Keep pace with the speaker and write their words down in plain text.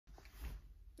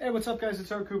Hey, what's up guys,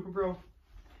 it's RKB Bro.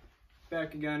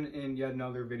 Back again in yet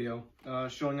another video.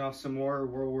 Showing off some more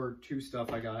World War II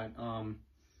stuff I got.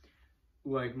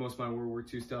 Like most of my World War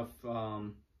II stuff,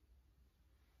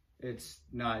 it's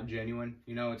not genuine,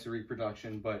 you know, it's a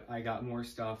reproduction, but I got more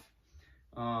stuff.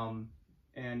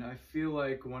 And I feel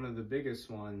like one of the biggest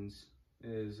ones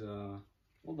is,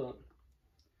 hold up.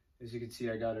 As you can see,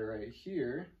 I got it right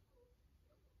here.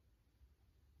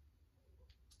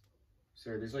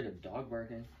 Sorry, there's like a dog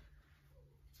barking.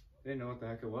 I didn't know what the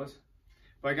heck it was.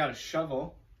 But I got a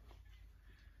shovel.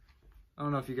 I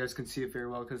don't know if you guys can see it very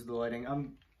well because of the lighting.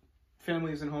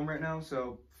 Family isn't home right now,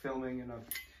 so filming in a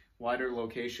wider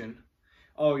location.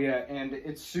 Oh yeah, and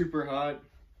it's super hot.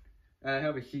 I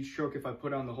have a heat stroke if I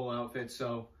put on the whole outfit,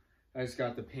 so I just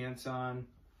got the pants on,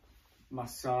 my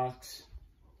socks.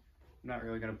 I'm not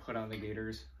really gonna put on the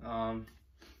gaiters. But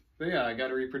yeah, I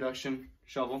got a reproduction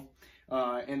shovel.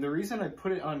 And the reason I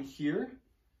put it on here,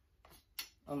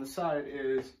 on the side,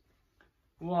 is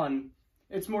one,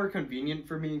 it's more convenient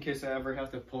for me in case I ever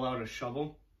have to pull out a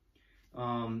shovel.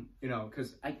 You know,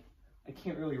 because I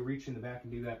can't really reach in the back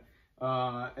and do that.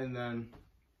 And then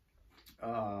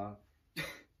I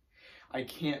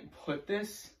can't put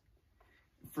this,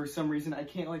 for some reason, I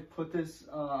can't like put this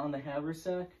on the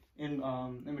haversack, in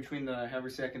between the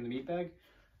haversack and the meat bag.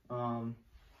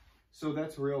 So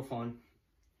that's real fun.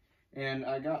 And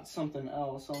I got something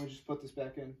else. Let me just put this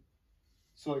back in.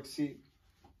 So like, see,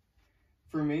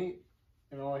 for me,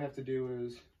 and all I have to do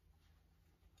is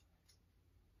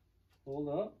hold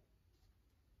up.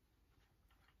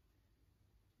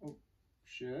 Oh,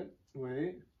 shit.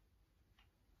 Wait.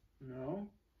 No.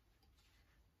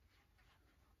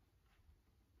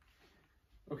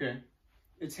 Okay.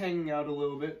 It's hanging out a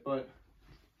little bit, but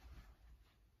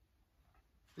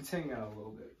it's hanging out a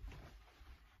little bit.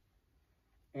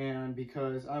 And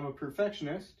because I'm a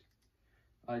perfectionist,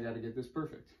 I gotta get this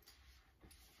perfect.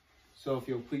 So if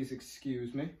you'll please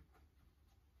excuse me.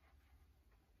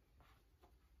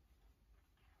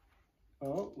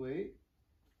 Oh, wait.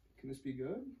 Can this be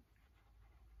good?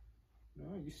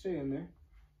 No, you stay in there.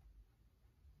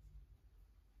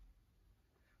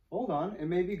 Hold on, it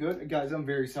may be good. Guys, I'm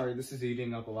very sorry. This is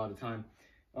eating up a lot of time.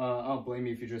 I'll blame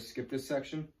you if you just skip this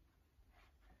section.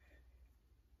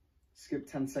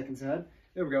 Skip 10 seconds ahead.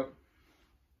 There we go.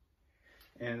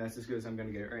 And that's as good as I'm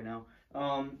gonna get it right now.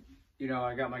 You know,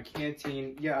 I got my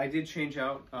canteen. Yeah, I did change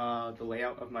out the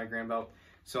layout of my gram belt.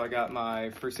 So I got my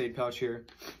first aid pouch here,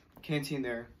 canteen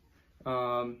there,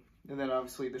 and then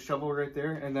obviously the shovel right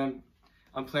there. And then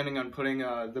I'm planning on putting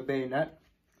the bayonet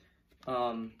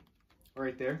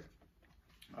right there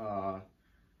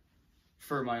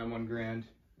for my M1 Grand.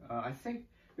 I think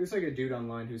there's like a dude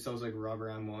online who sells like rubber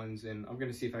M1s, and I'm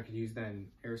gonna see if I could use that in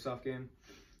airsoft game.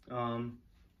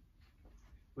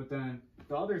 But then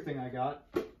the other thing I got,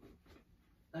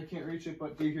 I can't reach it,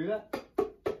 but do you hear that?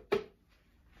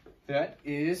 That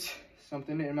is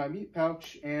something in my meat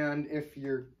pouch, and if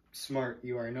you're smart,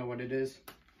 you already know what it is.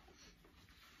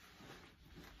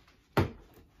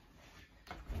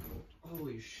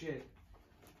 Holy shit.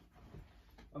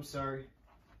 I'm sorry.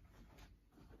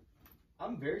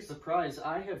 I'm very surprised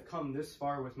I have come this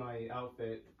far with my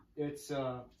outfit. It's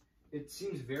it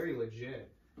seems very legit.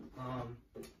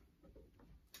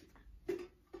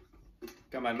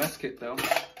 Got my mess kit though.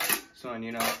 So,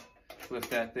 you know,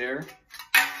 lift that there,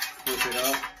 flip it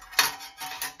up,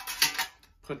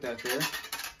 put that there,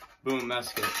 boom,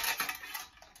 mess kit.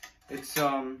 It's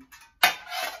I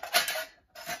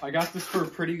got this for a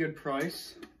pretty good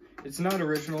price. It's not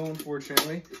original,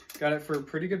 unfortunately. Got it for a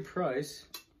pretty good price.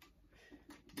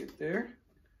 Get there,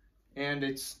 and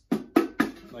it's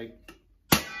like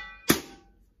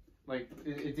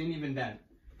it didn't even dent.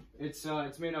 It's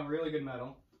made of really good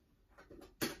metal,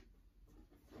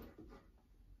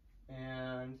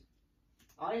 and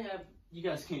you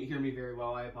guys can't hear me very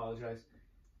well, I apologize.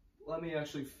 Let me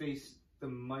actually face the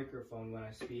microphone when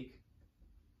I speak.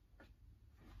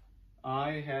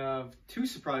 I have two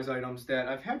surprise items that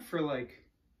I've had for like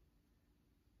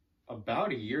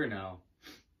about a year now.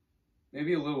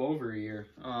 Maybe a little over a year.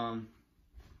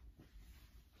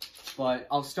 But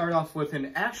I'll start off with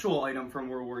an actual item from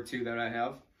World War II that I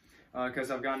have, because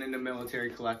I've gotten into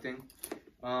military collecting.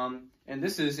 And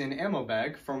this is an ammo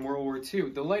bag from World War II.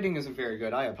 The lighting isn't very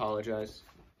good, I apologize.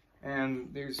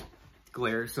 And there's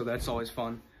glare, so that's always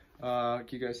fun. Can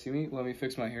you guys see me? Let me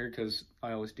fix my hair, because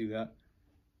I always do that.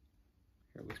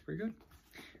 Hair looks pretty good.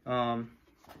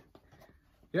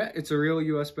 Yeah, it's a real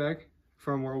US bag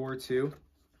from World War II.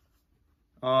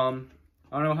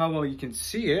 I don't know how well you can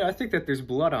see it. I think that there's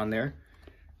blood on there.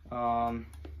 You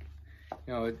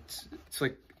know, it's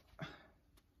like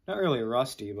not really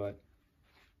rusty, but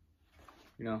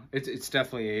you know, it's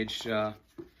definitely aged.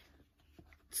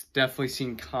 It's definitely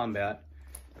seen combat.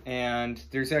 And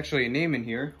there's actually a name in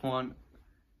here. Hold on.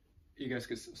 You guys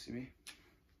can still see me.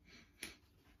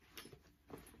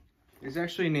 There's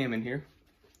actually a name in here.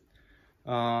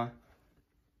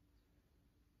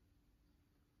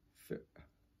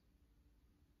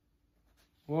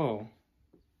 Whoa.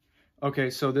 Okay,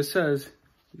 so this says,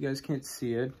 you guys can't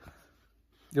see it.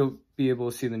 You'll be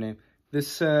able to see the name. This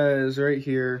says right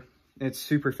here, it's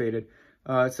super faded.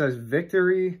 It says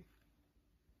Victory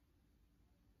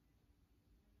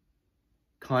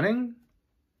Cunning?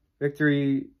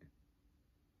 Victory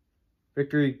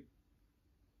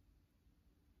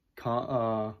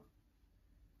comes,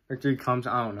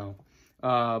 I don't know.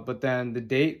 But then the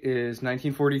date is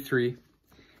 1943,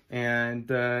 and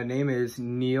the name is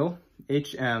Neil,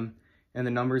 HM, and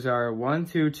the numbers are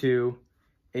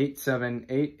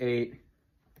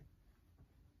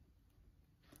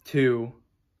 122-8788-2.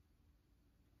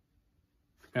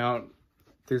 Now,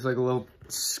 there's like a little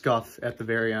scuff at the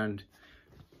very end.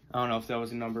 I don't know if that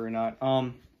was a number or not.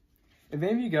 If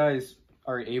any of you guys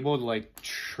are able to like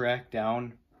track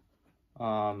down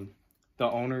the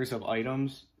owners of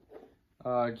items,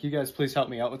 can you guys please help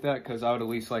me out with that? Because I would at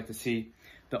least like to see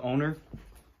the owner,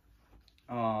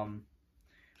 or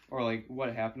like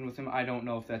what happened with him. I don't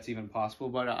know if that's even possible,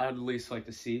 but I'd at least like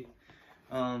to see.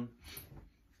 And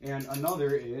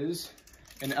another is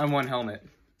an M1 helmet,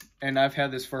 and I've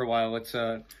had this for a while. It's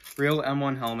a real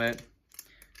M1 helmet.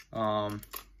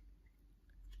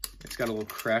 It's got a little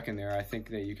crack in there. I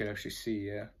think that you can actually see,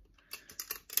 yeah.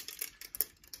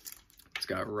 It's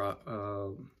got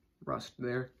rust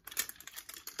there.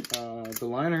 The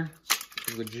liner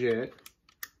is legit.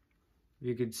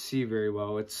 You could see very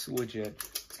well, it's legit.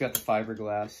 It's got the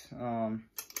fiberglass.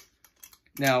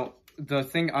 Now, the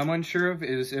thing I'm unsure of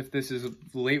is if this is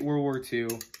late World War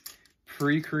II,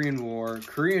 pre-Korean War,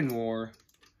 Korean War,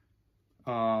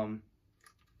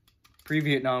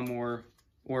 pre-Vietnam War,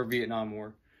 or Vietnam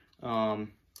War.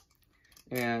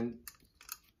 And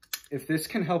if this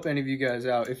can help any of you guys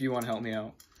out, if you want to help me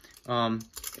out,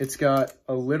 it's got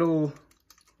a little,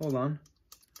 hold on.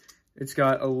 It's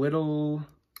got a little,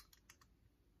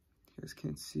 you guys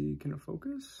can't see, can it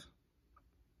focus?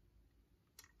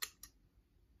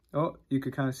 Oh, you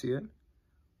could kind of see it.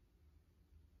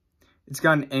 It's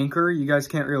got an anchor. You guys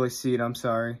can't really see it, I'm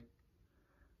sorry.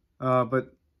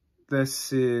 But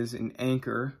this is an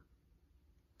anchor.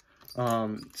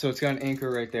 So it's got an anchor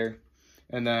right there.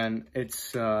 And then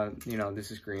it's, you know,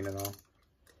 this is green and all.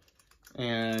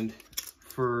 And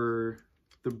for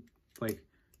the, like,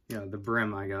 you know, the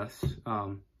brim, I guess,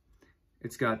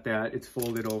 it's got that. It's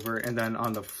folded over. And then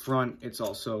on the front, it's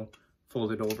also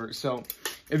folded over. So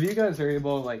if you guys are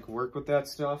able to, like, work with that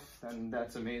stuff, then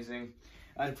that's amazing.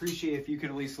 I'd appreciate if you could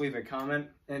at least leave a comment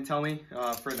and tell me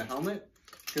for the helmet,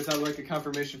 because I'd like a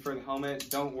confirmation for the helmet.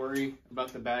 Don't worry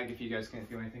about the bag if you guys can't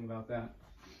do anything about that.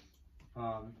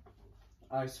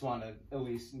 I just want to at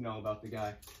least know about the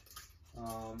guy.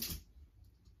 Oh,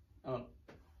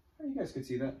 you guys could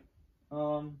see that.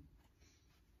 And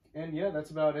yeah,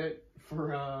 that's about it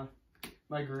for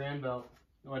my grand belt.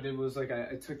 What I did was, like,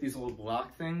 I took these little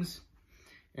block things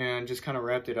and just kind of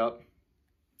wrapped it up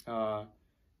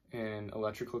in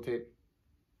electrical tape.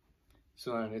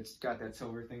 So then it's got that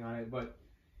silver thing on it, but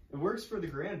it works for the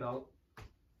grand belt,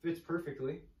 fits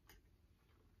perfectly.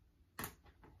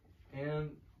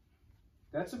 And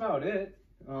that's about it.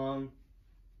 I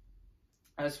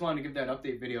just wanted to give that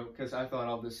update video because I thought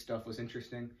all this stuff was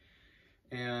interesting.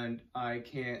 And I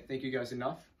can't thank you guys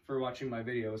enough for watching my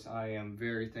videos. I am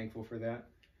very thankful for that.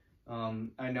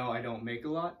 I know I don't make a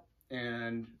lot,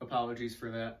 and apologies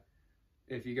for that.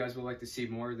 If you guys would like to see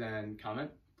more, then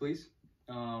comment, please.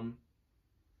 And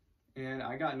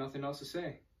I got nothing else to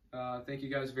say. Thank you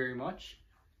guys very much.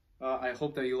 I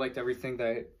hope that you liked everything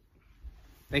that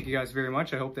Thank you guys very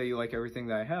much. I hope that you like everything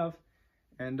that I have.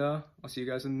 And I'll see you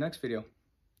guys in the next video.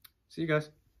 See you guys.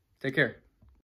 Take care.